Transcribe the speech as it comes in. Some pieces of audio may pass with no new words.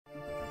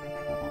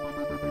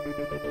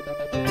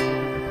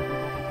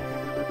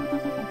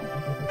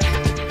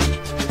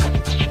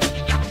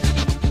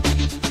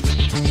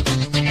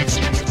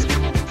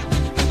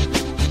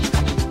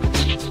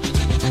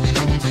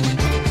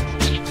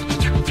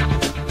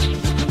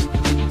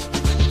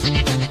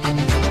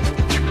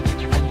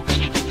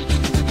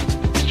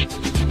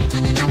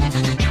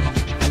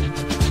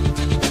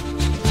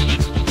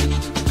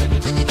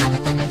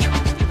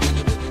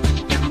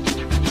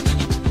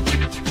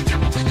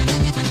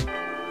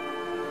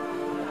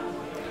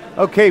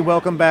Okay,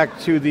 welcome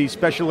back to the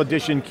special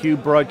edition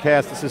CUBE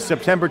broadcast. This is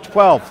September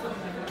 12th,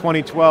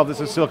 2012.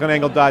 This is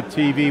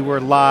SiliconANGLE.tv.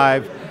 We're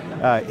live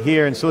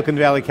here in Silicon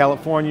Valley,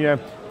 California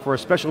for a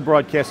special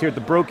broadcast here at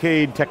the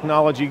Brocade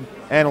Technology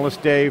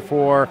Analyst Day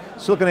for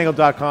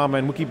SiliconANGLE.com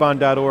and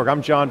Wikibon.org.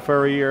 I'm John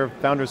Furrier,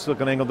 founder of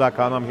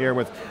SiliconANGLE.com. I'm here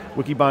with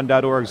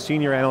Wikibon.org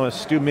senior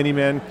analyst Stu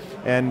Miniman.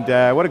 And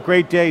what a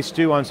great day,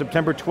 Stu, on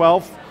September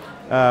 12th.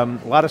 A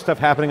lot of stuff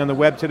happening on the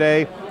web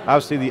today.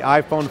 Obviously the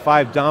iPhone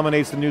 5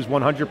 dominates the news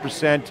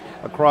 100%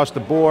 across the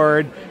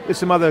board. There's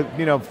some other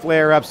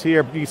flare-ups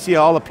here. You see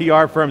all the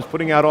PR firms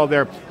putting out all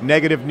their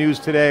negative news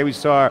today. We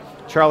saw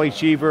Charlie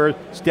Cheever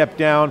step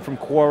down from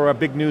Quora,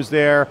 big news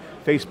there.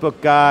 Facebook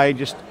guy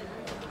just,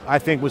 I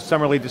think, was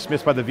summarily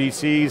dismissed by the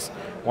VCs.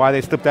 Why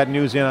they slipped that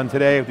news in on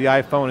today if the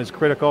iPhone is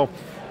critical.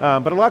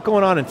 But a lot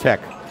going on in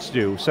tech,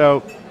 Stu.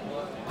 So,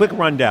 quick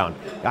rundown.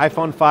 The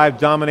iPhone 5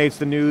 dominates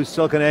the news.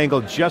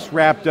 SiliconANGLE just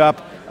wrapped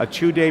up a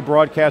 2-day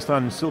broadcast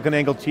on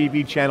SiliconANGLE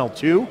TV Channel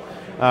 2.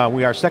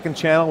 We are second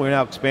channel, we're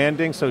now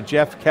expanding, so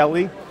Jeff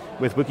Kelly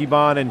with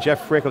Wikibon and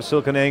Jeff Frick of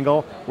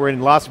SiliconANGLE. We're in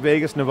Las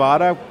Vegas,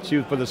 Nevada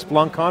for the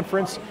Splunk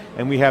conference,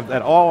 and we have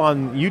that all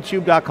on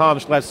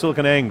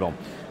youtube.com/SiliconANGLE.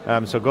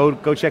 So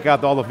go check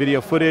out all the video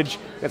footage.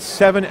 That's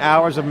 7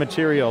 hours of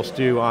material,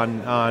 Stu,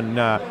 on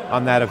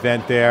that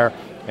event there.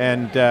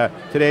 And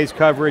today's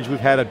coverage we've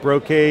had at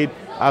Brocade.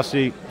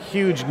 Obviously,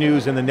 huge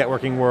news in the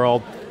networking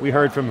world. We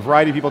heard from a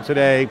variety of people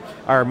today.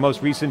 Our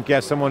most recent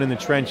guest, someone in the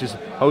trenches,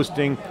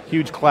 hosting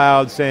huge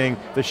cloud, saying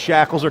the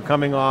shackles are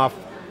coming off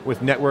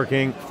with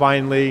networking,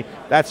 finally.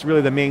 That's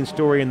really the main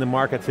story in the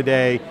market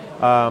today.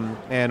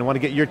 And I want to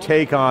get your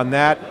take on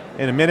that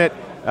in a minute.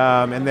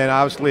 And then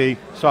obviously,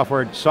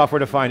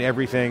 software-defined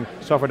everything,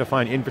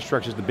 software-defined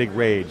infrastructure is the big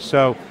rage.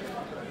 So,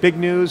 big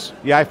news,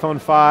 the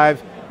iPhone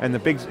 5, and the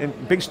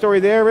big story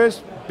there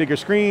is bigger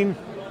screen,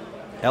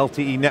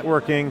 LTE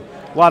networking,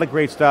 a lot of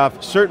great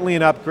stuff, certainly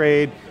an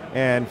upgrade,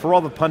 and for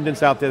all the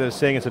pundits out there that are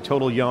saying it's a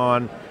total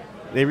yawn,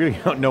 they really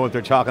don't know what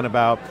they're talking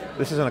about.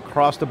 This is an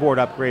across-the-board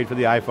upgrade for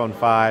the iPhone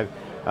 5,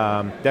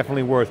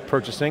 definitely worth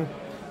purchasing,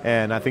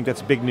 and I think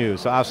that's big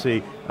news, so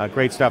obviously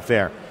great stuff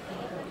there.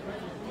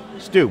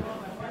 Stu,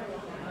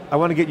 I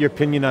want to get your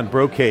opinion on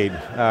Brocade,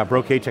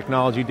 Brocade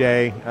Technology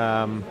Day.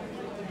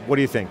 What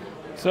do you think?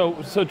 So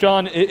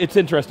John, it's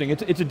interesting.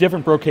 It's a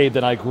different Brocade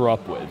than I grew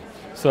up with.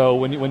 So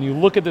when you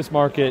look at this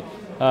market,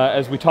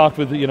 as we talked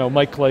with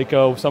Mike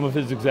Klayko, some of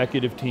his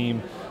executive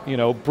team,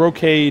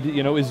 Brocade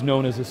is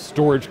known as a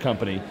storage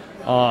company.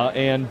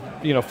 And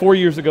 4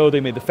 years ago they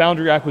made the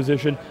Foundry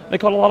acquisition. They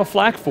caught a lot of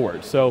flack for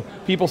it. So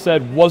people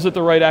said, was it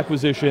the right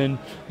acquisition?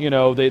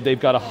 They've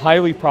got a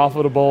highly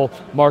profitable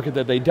market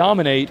that they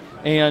dominate,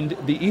 and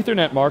the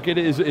Ethernet market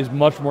is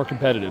much more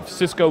competitive.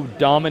 Cisco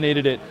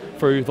dominated it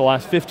for the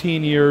last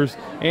 15 years,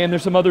 and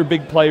there's some other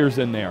big players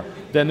in there.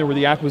 Then there were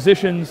the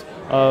acquisitions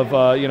of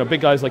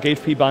big guys like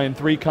HP buying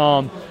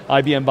 3Com,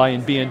 IBM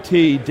buying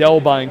BNT,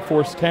 Dell buying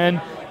Force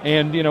 10,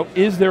 and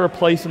is there a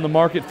place in the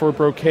market for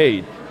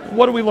Brocade?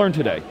 What do we learn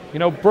today?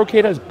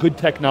 Brocade has good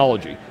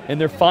technology, and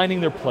they're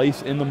finding their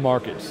place in the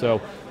market. So,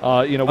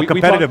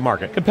 competitive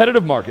market.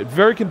 Competitive market,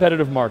 very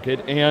competitive market.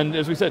 And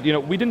as we said,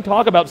 we didn't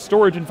talk about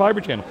storage and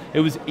fiber channel.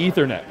 It was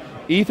Ethernet.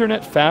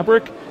 Ethernet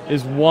fabric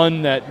is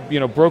one that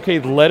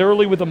Brocade led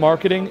early with the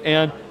marketing,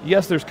 and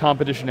yes, there's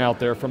competition out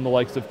there from the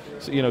likes of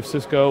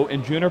Cisco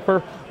and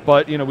Juniper.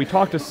 But we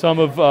talked to some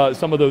of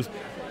those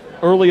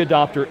early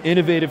adopter,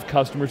 innovative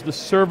customers, the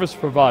service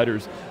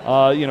providers,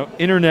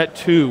 Internet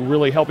 2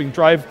 really helping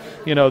drive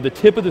the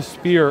tip of the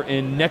spear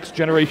in next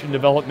generation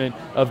development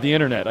of the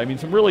internet. I mean,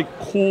 some really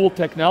cool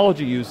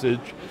technology usage,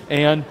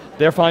 and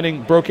they're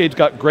finding Brocade's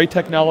got great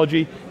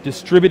technology,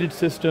 distributed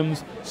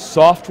systems,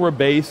 software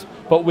based,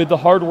 but with the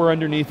hardware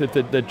underneath it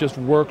that just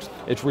works,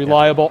 it's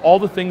reliable. All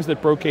the things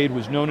that Brocade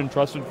was known and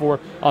trusted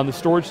for on the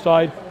storage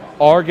side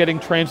are getting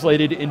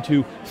translated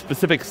into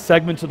specific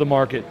segments of the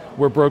market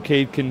where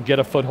Brocade can get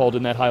a foothold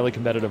in that highly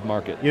competitive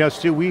market.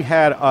 Stu, we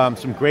had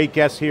some great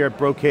guests here at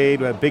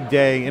Brocade, a big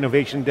day,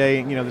 innovation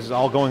day. This is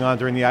all going on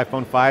during the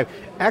iPhone 5.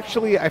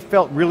 Actually, I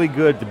felt really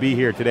good to be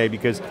here today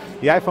because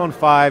the iPhone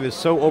 5 is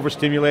so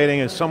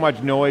overstimulating and so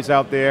much noise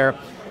out there.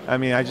 I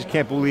mean, I just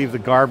can't believe the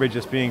garbage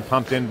that's being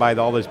pumped in by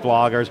all these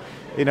bloggers.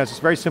 It's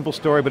a very simple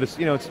story, but it's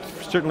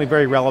certainly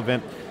very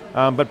relevant.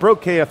 But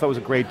Brocade, I thought was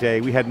a great day.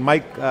 We had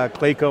Mike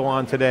Klayko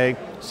on today,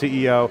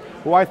 CEO,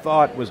 who I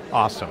thought was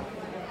awesome.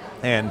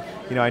 And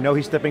I know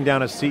he's stepping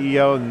down as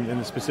CEO, and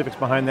the specifics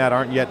behind that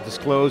aren't yet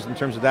disclosed in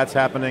terms of that's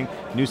happening.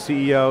 New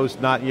CEOs,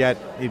 not yet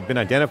been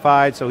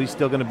identified, so he's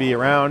still going to be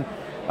around.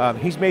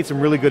 He's made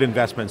some really good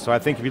investments, so I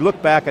think if you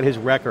look back at his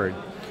record,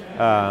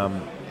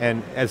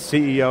 and as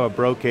CEO of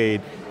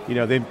Brocade,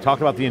 they've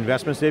talked about the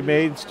investments they've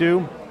made,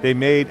 Stu. They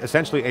made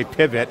essentially a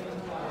pivot,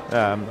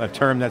 a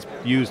term that's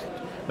used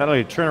not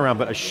only a turnaround,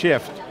 but a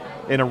shift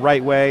in a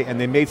right way,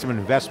 and they made some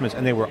investments,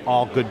 and they were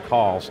all good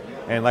calls.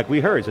 And like we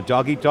heard, it's a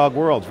dog-eat-dog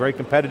world, it's a very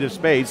competitive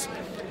space.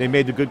 They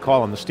made the good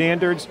call on the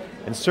standards,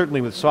 and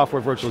certainly with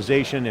software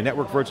virtualization and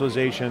network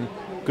virtualization,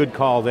 good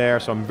call there.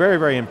 So I'm very,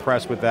 very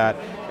impressed with that.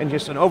 And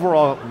just an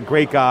overall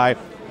great guy,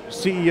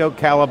 CEO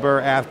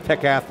caliber,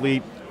 tech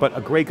athlete, but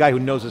a great guy who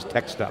knows his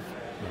tech stuff.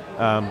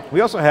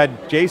 We also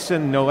had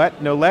Jason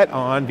Nolet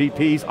on,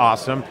 VP's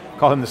awesome.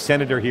 Call him the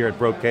senator here at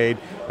Brocade.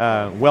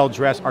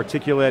 Well-dressed,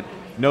 articulate,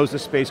 knows the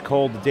space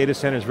cold. The data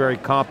center is a very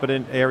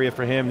competent area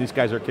for him. These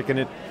guys are kicking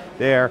it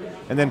there.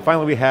 And then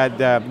finally we had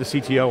the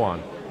CTO on,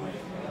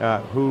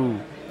 who,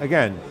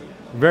 again,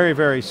 very,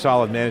 very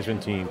solid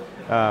management team.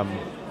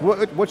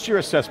 What's your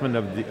assessment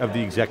of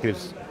the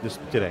executives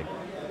today?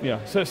 Yeah,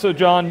 so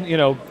John,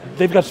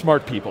 they've got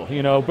smart people,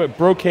 but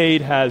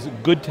Brocade has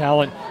good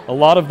talent. A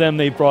lot of them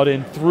they've brought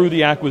in through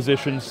the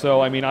acquisition. So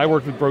I mean, I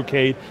work with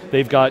Brocade.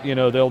 They've got,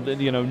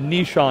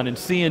 Nishon and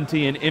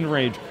CNT and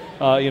InRange,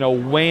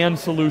 WAN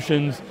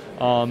solutions,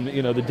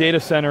 the data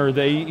center.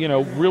 They,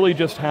 really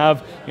just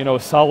have, a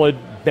solid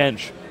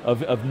bench of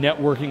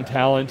networking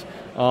talent.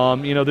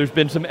 There's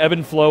been some ebb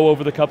and flow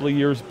over the couple of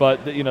years,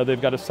 but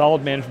they've got a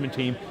solid management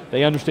team.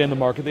 They understand the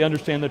market. They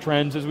understand the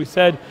trends. As we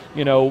said,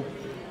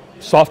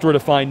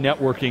 software-defined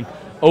networking,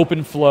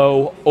 open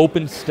flow,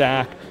 open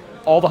stack,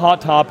 all the hot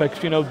topics,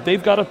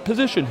 they've got a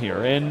position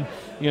here, and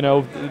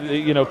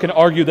can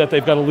argue that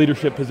they've got a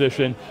leadership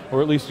position,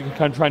 or at least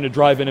kind of trying to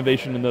drive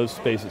innovation in those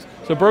spaces.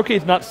 So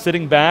Brocade's not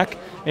sitting back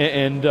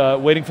and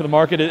waiting for the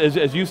market.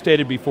 As you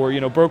stated before,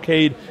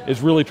 Brocade is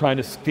really trying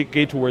to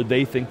skate to where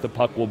they think the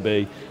puck will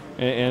be.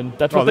 And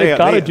that's what they've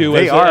got to do.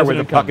 They are where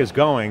the puck is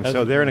going,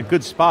 so they're in a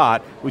good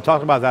spot. We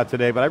talked about that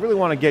today, but I really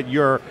want to get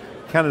your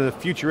kind of the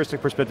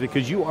futuristic perspective,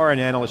 because you are an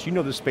analyst, you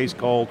know the space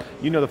cold,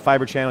 you know the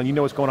fiber channel, you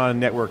know what's going on in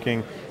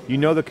networking, you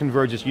know the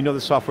convergence, you know the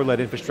software-led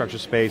infrastructure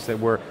space that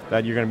you're going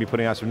to be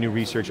putting out some new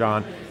research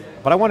on.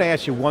 But I want to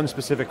ask you one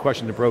specific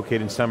question to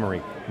Brocade in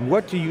summary.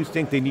 What do you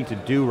think they need to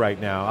do right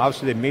now?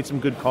 Obviously they've made some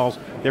good calls,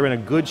 they're in a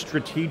good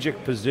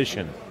strategic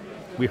position.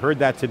 We heard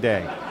that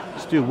today.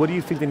 Stu, what do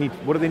you think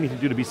what do they need to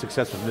do to be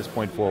successful from this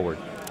point forward?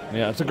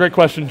 Yeah, it's a great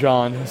question,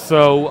 John.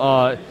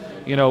 So,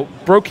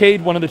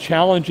 Brocade, one of the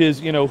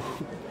challenges,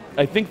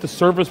 I think the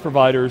service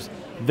providers,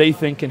 they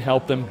think can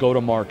help them go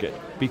to market.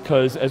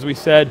 Because as we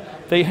said,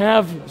 they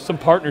have some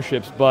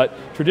partnerships, but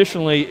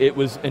traditionally it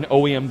was an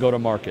OEM go to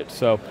market.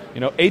 So,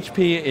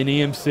 HP and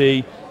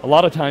EMC a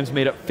lot of times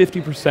made up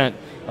 50%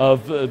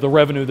 of the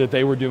revenue that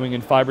they were doing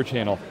in fiber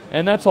channel.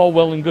 And that's all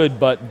well and good,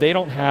 but they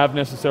don't have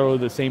necessarily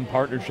the same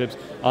partnerships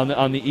on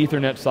the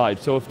Ethernet side.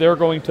 So if they're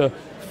going to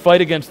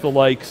fight against the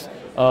likes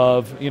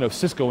of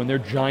Cisco and their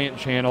giant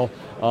channel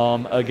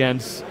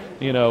against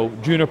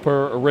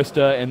Juniper,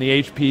 Arista, and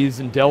the HPs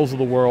and Dells of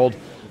the world.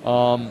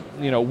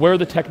 Where are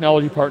the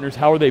technology partners?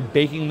 How are they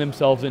baking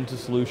themselves into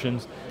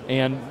solutions?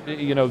 And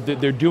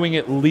they're doing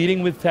it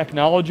leading with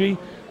technology,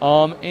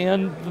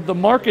 and the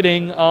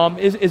marketing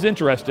is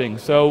interesting.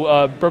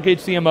 So Brocade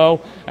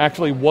CMO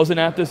actually wasn't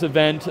at this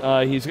event.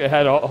 He's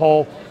had a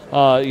whole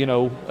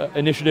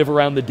initiative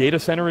around the data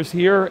centers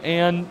here,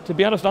 and to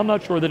be honest, I'm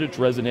not sure that it's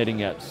resonating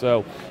yet.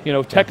 So,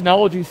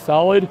 technology's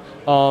solid.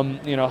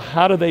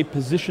 How do they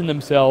position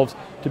themselves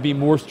to be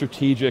more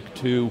strategic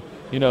to,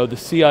 the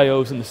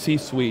CIOs and the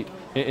C-suite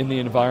in the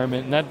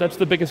environment? And that's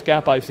the biggest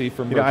gap I see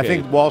from Brocade. I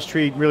think Wall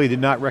Street really did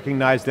not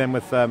recognize them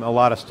with a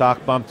lot of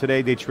stock bump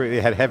today.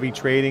 They had heavy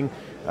trading,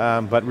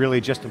 but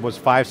really just was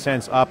 5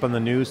 cents up on the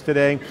news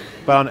today,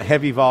 but on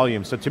heavy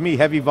volume. So to me,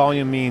 heavy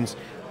volume means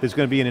there's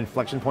going to be an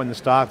inflection point in the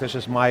stock. That's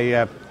just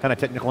my kind of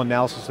technical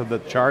analysis of the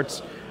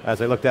charts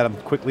as I looked at them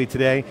quickly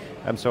today.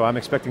 So I'm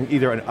expecting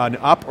either an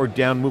up or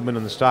down movement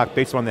in the stock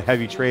based on the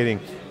heavy trading.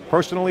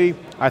 Personally,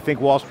 I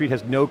think Wall Street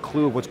has no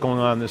clue of what's going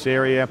on in this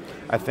area.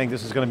 I think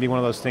this is going to be one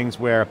of those things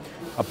where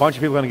a bunch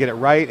of people are going to get it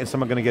right and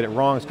some are going to get it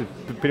wrong. It's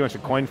pretty much a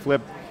coin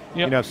flip.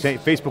 Yep.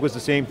 Facebook was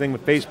the same thing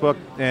with Facebook,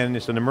 and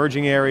it's an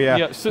emerging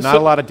area, not a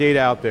lot of data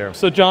out there.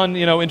 So John,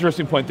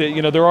 interesting point.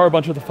 There are a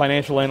bunch of the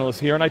financial analysts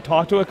here, and I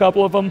talked to a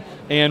couple of them,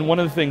 and one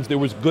of the things, there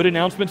was good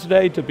announcements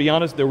today. To be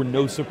honest, there were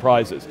no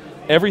surprises.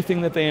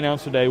 Everything that they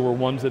announced today were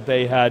ones that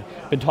they had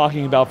been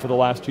talking about for the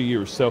last 2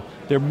 years. So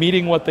they're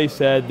meeting what they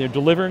said, they're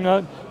delivering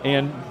it,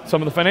 and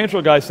some of the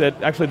financial guys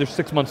said, actually they're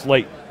 6 months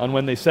late on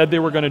when they said they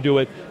were going to do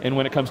it, and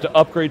when it comes to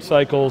upgrade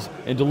cycles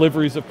and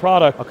deliveries of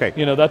product,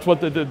 that's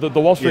what the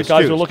Wall Street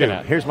guys are looking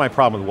at. Here's my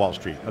problem with Wall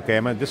Street, okay?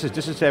 This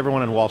is to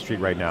everyone on Wall Street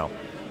right now.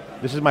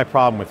 This is my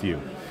problem with you.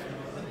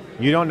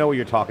 You don't know what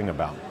you're talking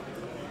about.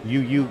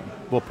 You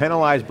will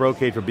penalize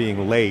Brocade for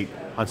being late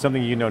on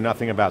something you know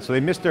nothing about. So they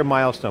missed their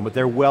milestone, but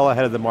they're well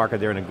ahead of the market,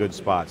 they're in a good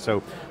spot.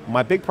 So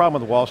my big problem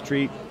with Wall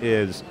Street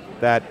is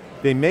that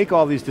they make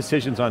all these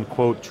decisions on,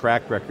 quote,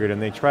 track record,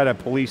 and they try to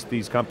police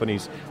these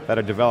companies that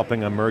are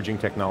developing emerging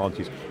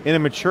technologies. In a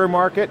mature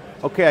market,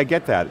 okay, I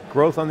get that.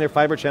 Growth on their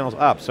fiber channel's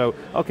up, so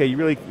okay, you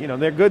really,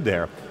 they're good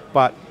there.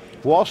 But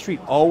Wall Street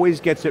always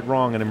gets it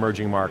wrong in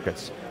emerging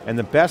markets. And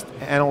the best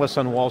analysts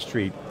on Wall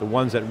Street, the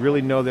ones that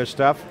really know their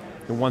stuff,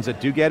 the ones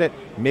that do get it,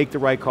 make the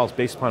right calls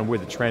based upon where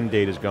the trend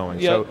data is going.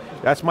 Yeah. So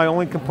that's my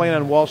only complaint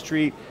on Wall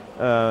Street.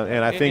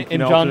 And I think,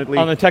 John, ultimately,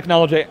 on the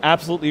technology, I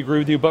absolutely agree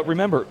with you, but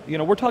remember,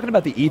 we're talking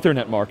about the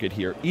Ethernet market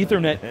here.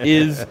 Ethernet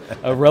is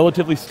a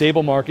relatively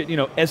stable market.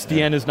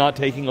 SDN is not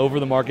taking over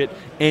the market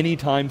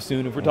anytime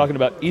soon. If we're talking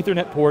about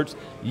Ethernet ports,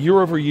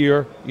 year over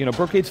year,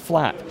 Brocade's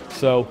flat.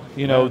 So,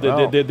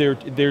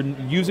 they're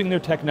using their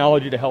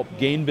technology to help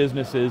gain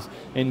businesses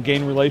and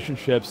gain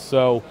relationships.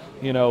 So,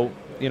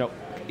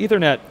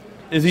 Ethernet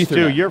is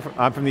Ethernet. Stu,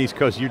 I'm from the East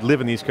Coast, you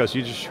live in the East Coast,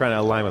 you're just trying to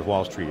align with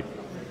Wall Street.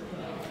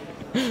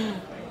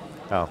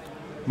 Oh,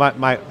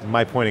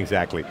 my point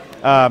exactly.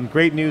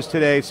 Great news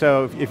today.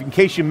 So, in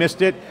case you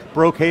missed it,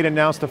 Brocade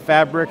announced the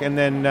Fabric, and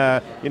then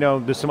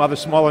there's some other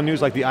smaller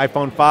news like the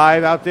iPhone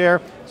 5 out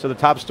there. So the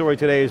top story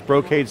today is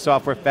Brocade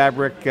Software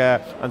Fabric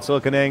on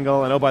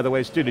SiliconANGLE. And oh, by the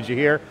way, Stu, did you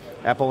hear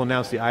Apple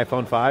announced the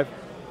iPhone 5?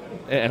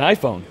 An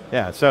iPhone?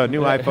 Yeah. So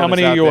new iPhone. How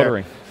many are you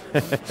ordering?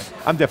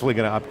 I'm definitely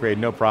going to upgrade.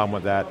 No problem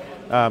with that.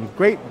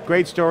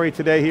 Great story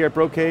today here at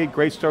Brocade.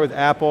 Great story with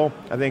Apple.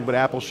 I think what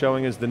Apple's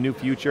showing is the new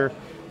future.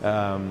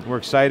 We're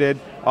excited.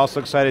 Also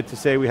excited to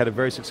say we had a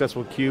very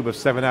successful CUBE of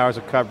 7 hours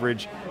of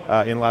coverage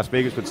in Las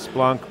Vegas with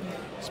Splunk.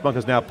 Splunk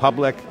is now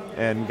public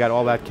and got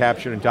all that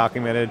captured and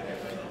documented.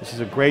 This is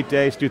a great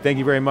day. Stu, thank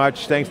you very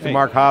much. Thanks to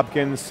Mark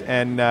Hopkins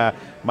and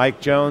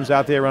Mike Jones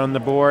out there running the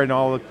board, and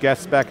all the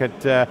guests back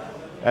at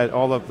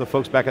all of the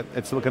folks back at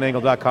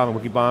SiliconANGLE.com and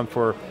Wikibon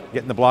for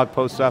getting the blog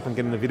posts up and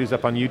getting the videos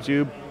up on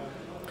YouTube.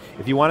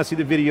 If you want to see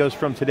the videos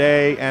from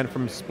today and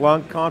from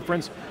Splunk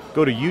conference,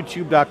 go to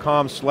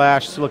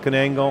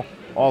youtube.com/SiliconANGLE.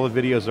 All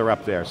the videos are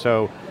up there.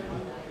 So,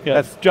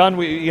 yeah, John,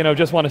 we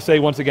just want to say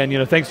once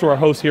again, thanks to our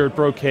hosts here at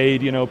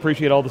Brocade.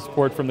 Appreciate all the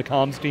support from the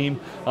comms team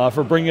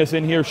for bringing us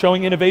in here,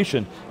 showing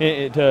innovation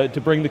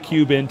to bring the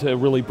CUBE in to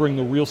really bring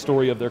the real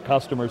story of their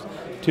customers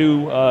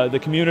to the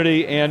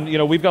community. And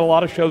we've got a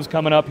lot of shows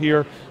coming up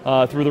here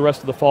through the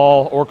rest of the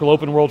fall. Oracle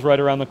Open World's right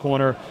around the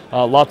corner.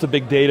 Lots of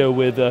big data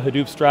with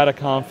Hadoop Strata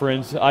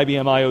Conference,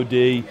 IBM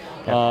IOD,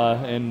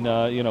 and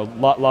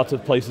lots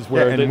of places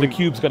where the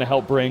CUBE's going to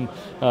help bring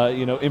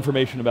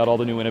information about all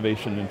the new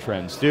innovation and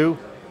trends. Stu,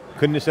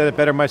 couldn't have said it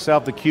better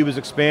myself. The CUBE is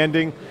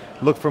expanding.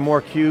 Look for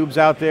more CUBEs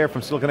out there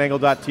from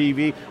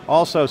SiliconANGLE.tv.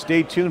 Also,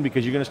 stay tuned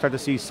because you're going to start to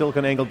see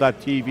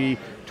SiliconANGLE.tv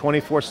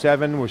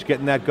 24/7. We're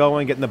getting that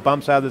going, getting the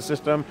bumps out of the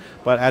system.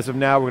 But as of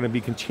now, we're going to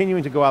be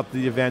continuing to go out to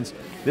the events.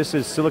 This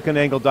is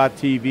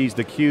SiliconANGLE.tv's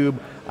theCUBE,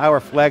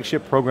 our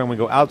flagship program. We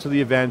go out to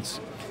the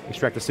events,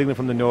 extract the signal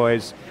from the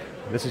noise.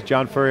 This is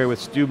John Furrier with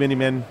Stu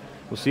Miniman.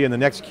 We'll see you in the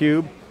next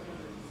CUBE.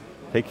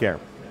 Take care.